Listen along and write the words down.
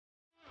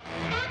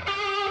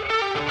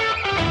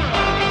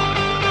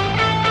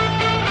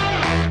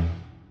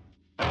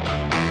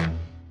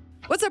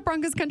What's up,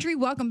 Broncos country?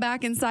 Welcome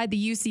back inside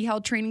the UC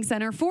Health Training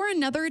Center for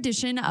another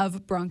edition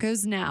of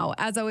Broncos Now.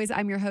 As always,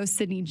 I'm your host,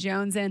 Sydney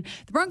Jones, and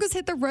the Broncos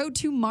hit the road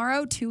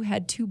tomorrow to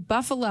head to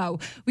Buffalo.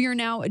 We are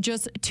now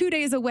just 2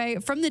 days away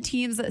from the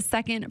team's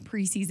second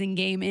preseason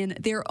game in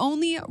their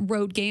only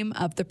road game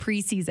of the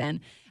preseason.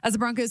 As the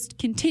Broncos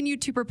continue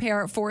to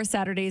prepare for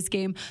Saturday's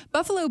game,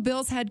 Buffalo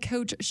Bills head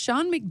coach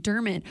Sean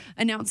McDermott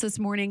announced this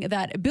morning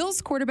that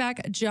Bills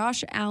quarterback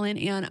Josh Allen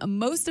and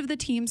most of the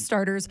team's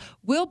starters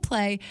will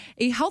play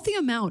a healthy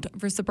amount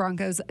versus the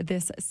Broncos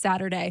this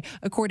Saturday,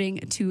 according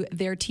to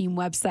their team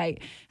website.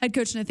 Head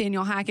coach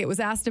Nathaniel Hackett was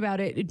asked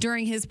about it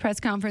during his press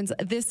conference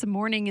this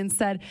morning and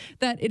said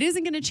that it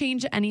isn't going to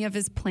change any of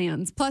his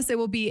plans. Plus, it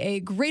will be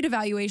a great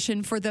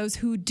evaluation for those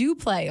who do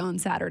play on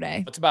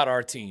Saturday. It's about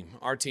our team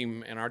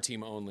and our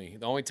team only.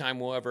 The only time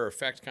we'll ever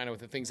affect kind of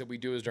with the things that we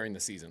do is during the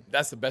season.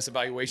 That's the best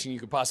evaluation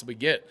you could possibly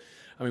get.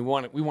 I mean,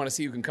 we want to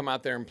see who can come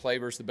out there and play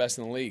versus the best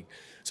in the league.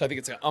 So I think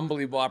it's an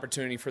unbelievable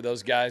opportunity for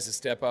those guys to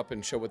step up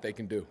and show what they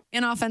can do.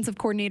 And offensive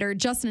coordinator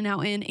Justin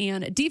Outten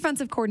and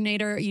defensive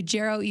coordinator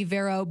Ejiro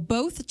Evero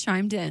both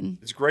chimed in.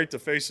 It's great to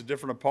face a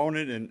different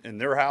opponent in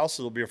their house.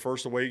 It'll be a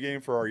first away game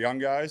for our young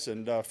guys,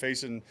 and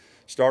facing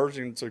starters.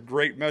 And it's a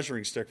great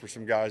measuring stick for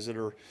some guys that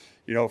are,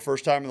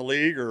 first time in the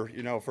league or,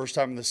 first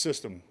time in the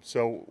system.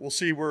 So we'll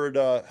see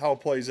how it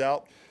plays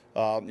out.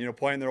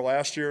 Playing there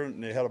last year,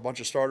 and they had a bunch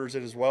of starters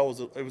in as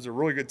well. It was a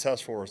really good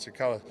test for us to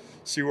kind of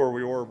see where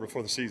we were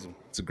before the season.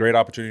 It's a great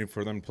opportunity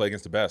for them to play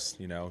against the best,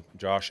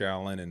 Josh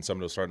Allen and some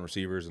of those starting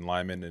receivers and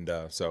linemen,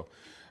 and so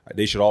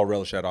they should all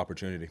relish that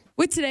opportunity.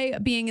 With today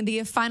being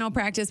the final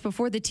practice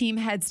before the team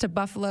heads to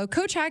Buffalo,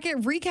 Coach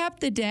Hackett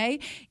recapped the day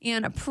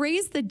and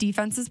praised the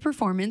defense's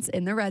performance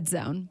in the red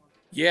zone.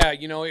 Yeah,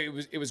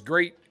 it was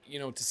great,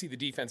 to see the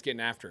defense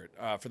getting after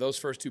it. For those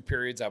first two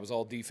periods, I was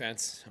all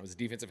defense. I was a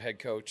defensive head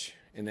coach.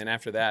 And then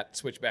after that,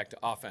 switch back to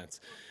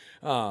offense.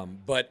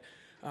 The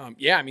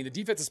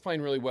defense is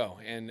playing really well.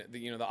 And,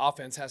 the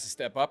offense has to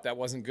step up. That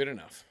wasn't good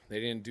enough. They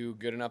didn't do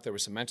good enough. There were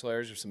some mental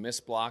errors. There were some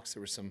missed blocks.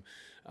 There were some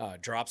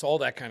drops, all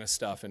that kind of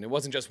stuff. And it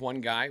wasn't just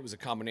one guy. It was a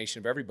combination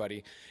of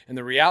everybody. And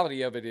the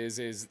reality of it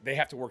is they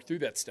have to work through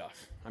that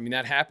stuff. I mean,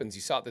 that happens.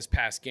 You saw it this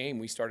past game.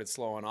 We started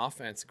slow on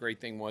offense. The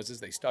great thing was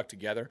they stuck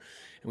together,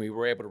 and we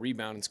were able to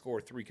rebound and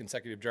score 3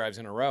 consecutive drives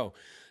in a row.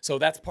 So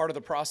that's part of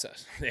the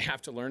process. They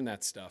have to learn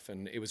that stuff.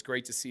 And it was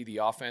great to see the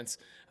offense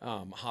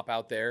hop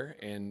out there.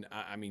 And,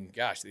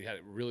 they had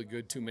a really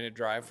good 2-minute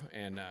drive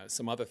and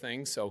some other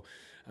things. So,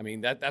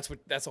 that's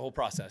the whole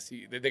process.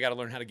 They got to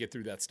learn how to get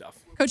through that stuff.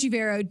 Coach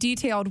Evero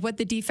detailed what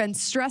the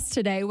defense stressed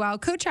today, while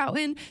Coach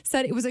Outten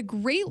said it was a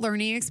great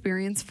learning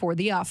experience for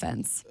the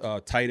offense.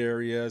 Tight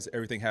areas,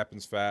 everything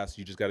happens fast.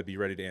 You just got to be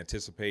ready to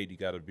anticipate. You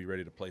got to be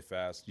ready to play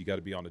fast. You got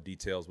to be on the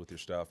details with your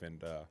stuff,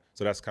 and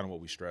so that's kind of what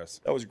we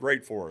stress. That was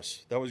great for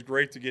us. That was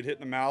great to get hit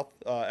in the mouth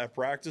at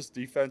practice.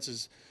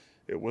 Defense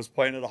it was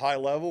playing at a high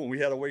level, and we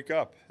had to wake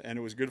up. And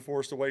it was good for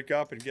us to wake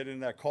up and get in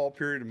that call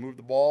period and move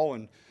the ball,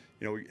 and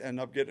we end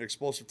up getting an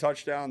explosive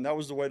touchdown. That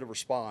was the way to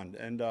respond.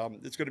 And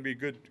it's going to be a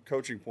good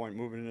coaching point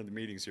moving into the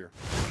meetings here.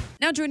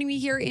 Now joining me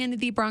here in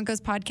the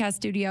Broncos podcast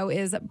studio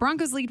is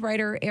Broncos lead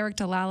writer Eric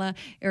Dalala.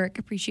 Eric,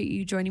 appreciate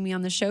you joining me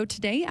on the show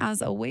today,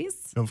 as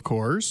always. Of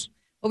course.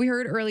 Well, we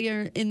heard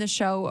earlier in the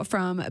show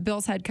from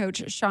Bills head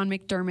coach Sean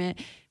McDermott.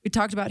 We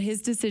talked about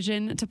his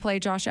decision to play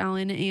Josh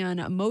Allen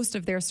and most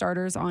of their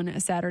starters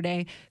on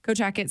Saturday. Coach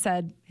Hackett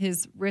said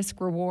his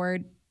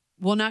risk-reward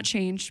will not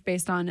change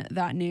based on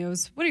that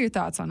news. What are your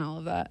thoughts on all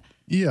of that?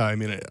 Yeah,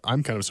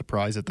 I'm kind of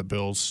surprised that the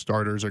Bills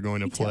starters are going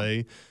to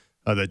play,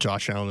 that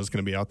Josh Allen is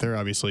going to be out there.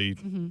 Obviously,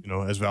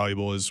 as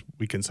valuable as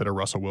we consider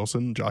Russell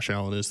Wilson, Josh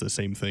Allen is the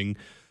same thing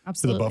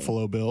to the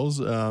Buffalo Bills.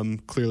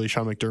 Clearly,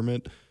 Sean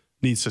McDermott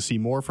needs to see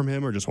more from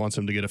him or just wants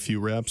him to get a few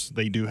reps.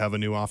 They do have a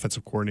new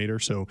offensive coordinator,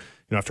 so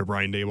after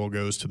Brian Daboll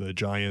goes to the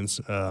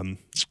Giants,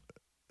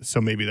 so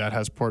maybe that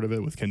has part of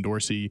it with Ken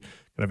Dorsey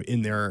kind of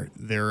in their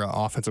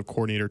offensive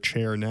coordinator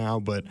chair now.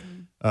 But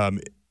I'll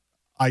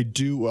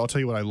tell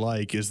you what I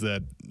like is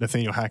that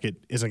Nathaniel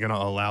Hackett isn't going to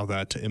allow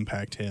that to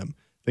impact him.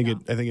 I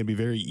think it'd be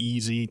very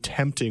easy,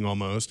 tempting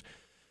almost,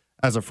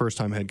 as a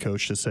first-time head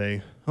coach to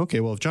say, okay,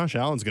 well, if Josh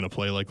Allen's going to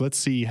play, let's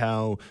see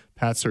how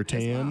Pat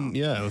Surtain,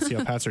 let's see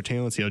how Pat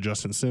Surtain, let's see how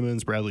Justin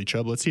Simmons, Bradley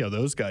Chubb, let's see how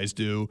those guys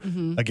do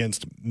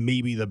against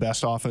maybe the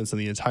best offense in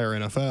the entire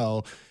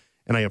NFL.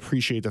 And I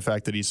appreciate the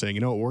fact that he's saying,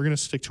 we're going to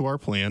stick to our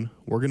plan.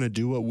 We're going to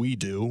do what we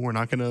do. We're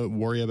not going to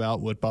worry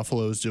about what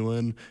Buffalo's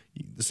doing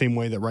the same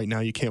way that right now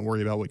you can't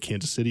worry about what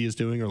Kansas City is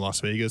doing or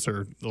Las Vegas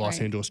or the Los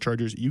Angeles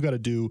Chargers. You got to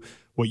do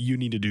what you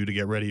need to do to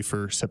get ready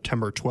for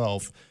September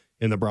 12th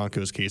in the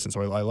Broncos case. And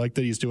so I like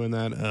that he's doing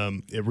that.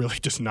 It really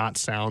does not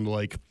sound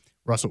like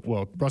Russell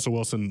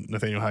Wilson,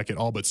 Nathaniel Hackett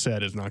all but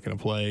said is not going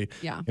to play.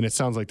 Yeah. And it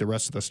sounds like the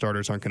rest of the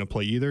starters aren't going to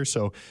play either.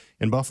 So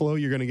in Buffalo,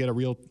 you're going to get a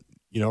real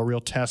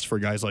test for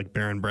guys like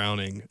Baron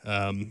Browning.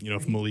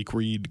 If Malik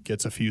Reed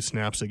gets a few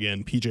snaps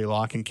again, PJ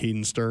Locke and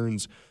Caden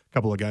Stearns, a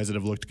couple of guys that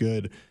have looked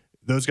good.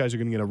 Those guys are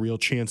going to get a real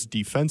chance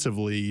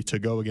defensively to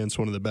go against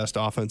one of the best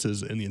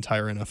offenses in the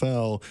entire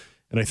NFL.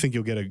 And I think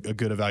you'll get a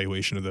good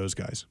evaluation of those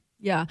guys.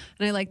 Yeah.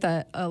 And I like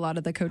that a lot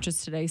of the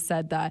coaches today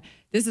said that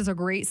this is a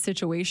great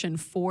situation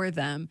for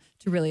them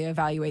to really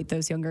evaluate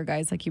those younger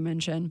guys, like you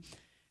mentioned.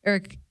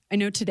 Eric, I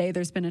know today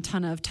there's been a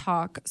ton of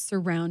talk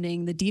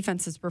surrounding the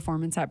defense's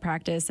performance at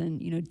practice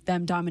and,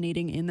 them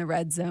dominating in the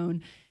red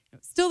zone.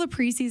 Still the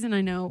preseason,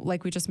 I know,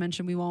 like we just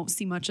mentioned, we won't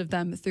see much of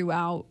them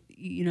throughout,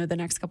 the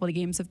next couple of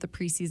games of the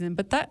preseason,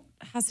 but that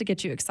has to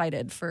get you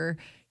excited for,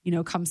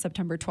 come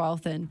September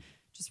 12th and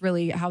just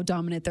really how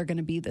dominant they're going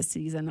to be this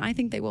season. I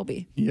think they will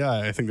be. Yeah,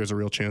 I think there's a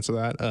real chance of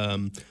that.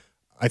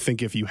 I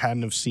think if you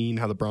hadn't have seen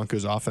how the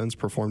Broncos offense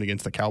performed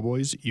against the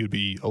Cowboys, you'd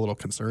be a little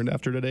concerned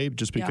after today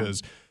just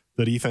because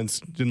the defense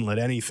didn't let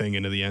anything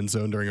into the end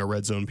zone during a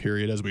red zone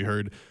period, as we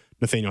heard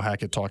Nathaniel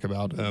Hackett talk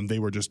about. They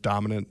were just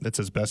dominant. That's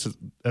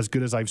as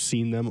good as I've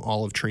seen them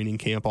all of training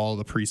camp, all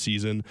of the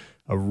preseason.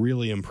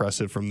 Really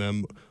impressive from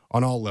them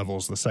on all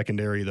levels, the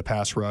secondary, the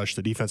pass rush,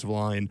 the defensive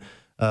line.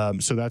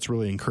 So that's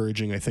really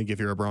encouraging, I think, if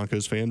you're a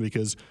Broncos fan,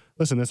 because,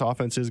 listen, this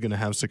offense is going to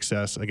have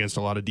success against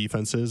a lot of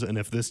defenses. And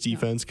if this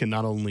defense can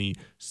not only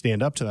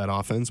stand up to that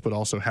offense, but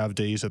also have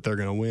days that they're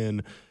going to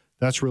win,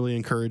 that's really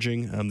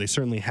encouraging. They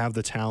certainly have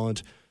the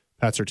talent.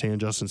 Pat Surtain,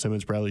 Justin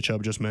Simmons, Bradley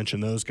Chubb, just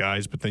mentioned those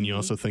guys. But then you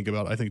also think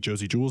about, I think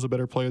Josie Jewell's a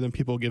better player than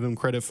people give him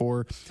credit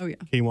for. Oh, yeah.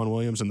 K'Wan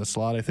Williams in the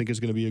slot, I think, is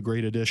going to be a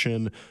great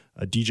addition.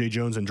 DJ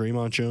Jones and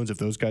Draymond Jones, if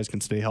those guys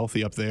can stay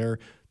healthy up there,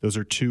 those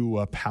are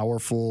two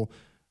powerful,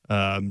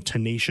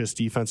 tenacious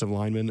defensive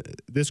linemen.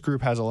 This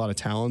group has a lot of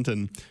talent,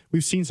 and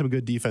we've seen some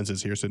good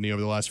defenses here, Sydney,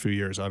 over the last few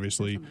years.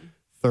 Obviously,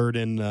 third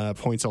in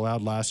points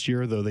allowed last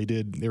year, though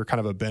they were kind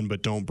of a bend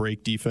but don't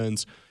break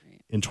defense.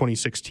 In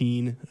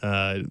 2016,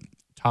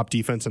 top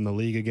defense in the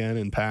league again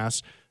in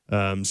pass.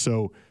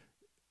 So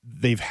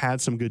they've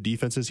had some good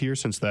defenses here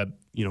since that,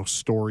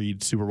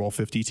 storied Super Bowl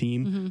 50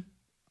 team. Mm-hmm.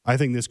 I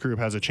think this group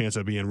has a chance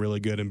of being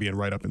really good and being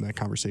right up in that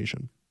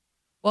conversation.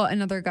 Well,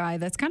 another guy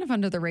that's kind of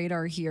under the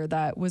radar here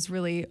that was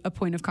really a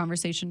point of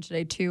conversation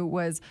today too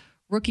was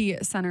rookie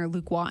center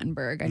Luke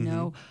Wattenberg. I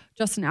know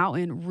Justin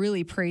Outen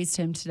really praised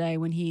him today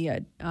when he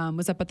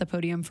was up at the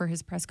podium for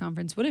his press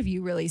conference. What have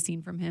you really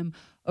seen from him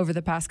over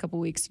the past couple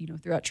of weeks,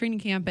 throughout training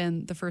camp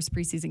and the first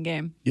preseason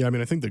game? Yeah,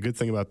 I think the good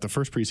thing about the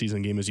first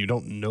preseason game is you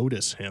don't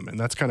notice him, and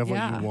that's kind of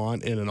what you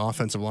want in an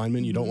offensive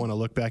lineman. You don't want to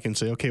look back and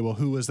say, okay, well,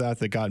 who was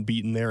that got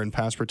beaten there in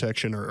pass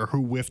protection or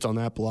who whiffed on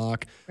that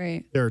block?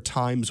 Right. There are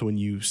times when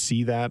you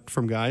see that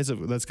from guys,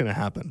 that's going to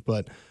happen,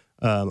 but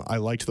I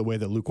liked the way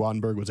that Luke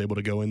Wattenberg was able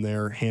to go in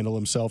there, handle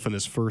himself in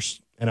his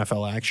first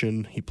NFL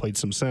action. He played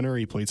some center,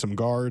 he played some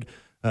guard.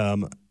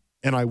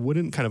 And I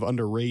wouldn't kind of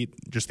underrate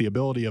just the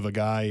ability of a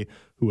guy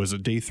who was a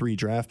day 3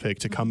 draft pick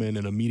to come in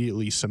and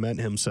immediately cement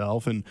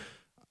himself. And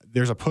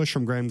there's a push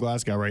from Graham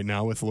Glasgow right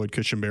now with Lloyd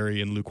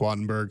Cushenberry and Luke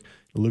Wattenberg.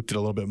 Luke did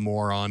a little bit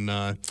more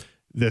on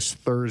this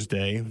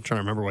Thursday. I'm trying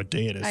to remember what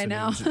day it is. I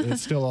know.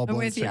 It's still all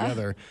blends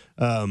together.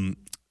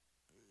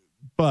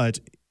 But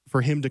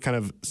for him to kind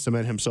of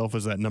cement himself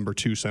as that number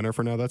 2 center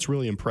for now, that's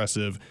really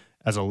impressive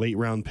as a late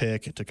round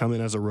pick to come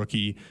in as a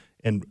rookie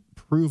and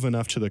prove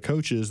enough to the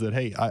coaches that,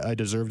 hey, I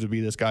deserve to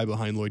be this guy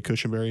behind Lloyd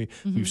Cushenberry.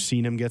 Mm-hmm. We've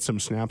seen him get some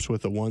snaps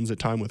with the ones at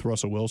time with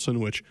Russell Wilson,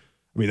 which,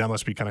 that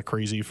must be kind of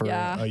crazy for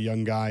a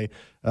young guy.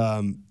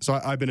 So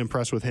I've been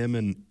impressed with him,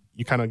 and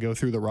you kind of go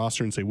through the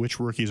roster and say which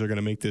rookies are going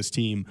to make this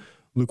team.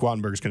 Luke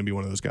Wattenberg is going to be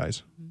one of those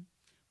guys. Mm-hmm.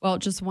 Well,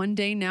 just one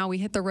day now. We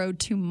hit the road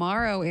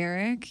tomorrow,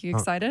 Eric. You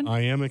excited? I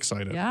am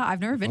excited. Yeah,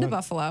 I've never been to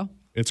Buffalo.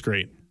 It's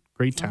great.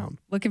 Great town.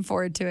 Looking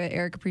forward to it,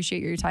 Eric.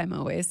 Appreciate your time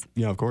always.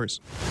 Yeah, of course.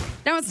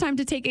 Now it's time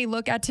to take a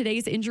look at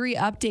today's injury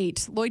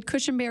update. Lloyd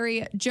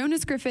Cushenberry,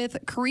 Jonas Griffith,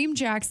 Kareem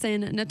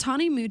Jackson,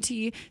 Natani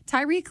Muti,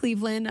 Tyree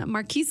Cleveland,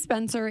 Marquise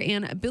Spencer,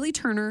 and Billy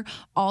Turner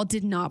all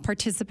did not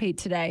participate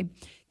today.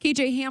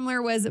 KJ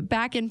Hamler was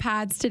back in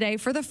pads today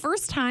for the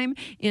first time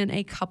in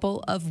a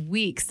couple of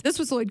weeks. This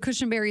was Lloyd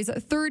Cushenberry's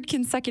 3rd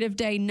consecutive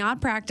day not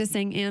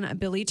practicing and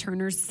Billy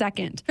Turner's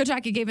 2nd. Coach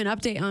Hackett gave an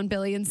update on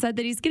Billy and said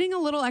that he's getting a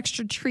little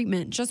extra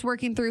treatment, just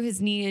working through his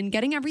knee and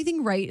getting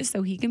everything right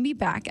so he can be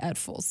back at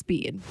full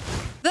speed.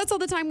 That's all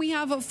the time we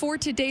have for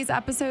today's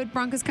episode.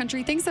 Broncos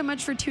Country, thanks so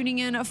much for tuning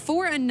in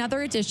for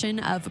another edition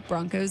of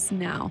Broncos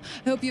Now.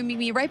 I hope you'll meet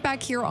me right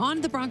back here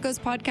on the Broncos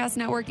Podcast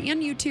Network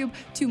and YouTube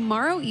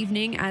tomorrow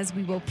evening as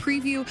we will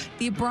preview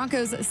the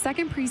Broncos'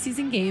 2nd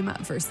preseason game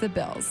versus the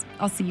Bills.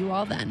 I'll see you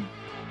all then.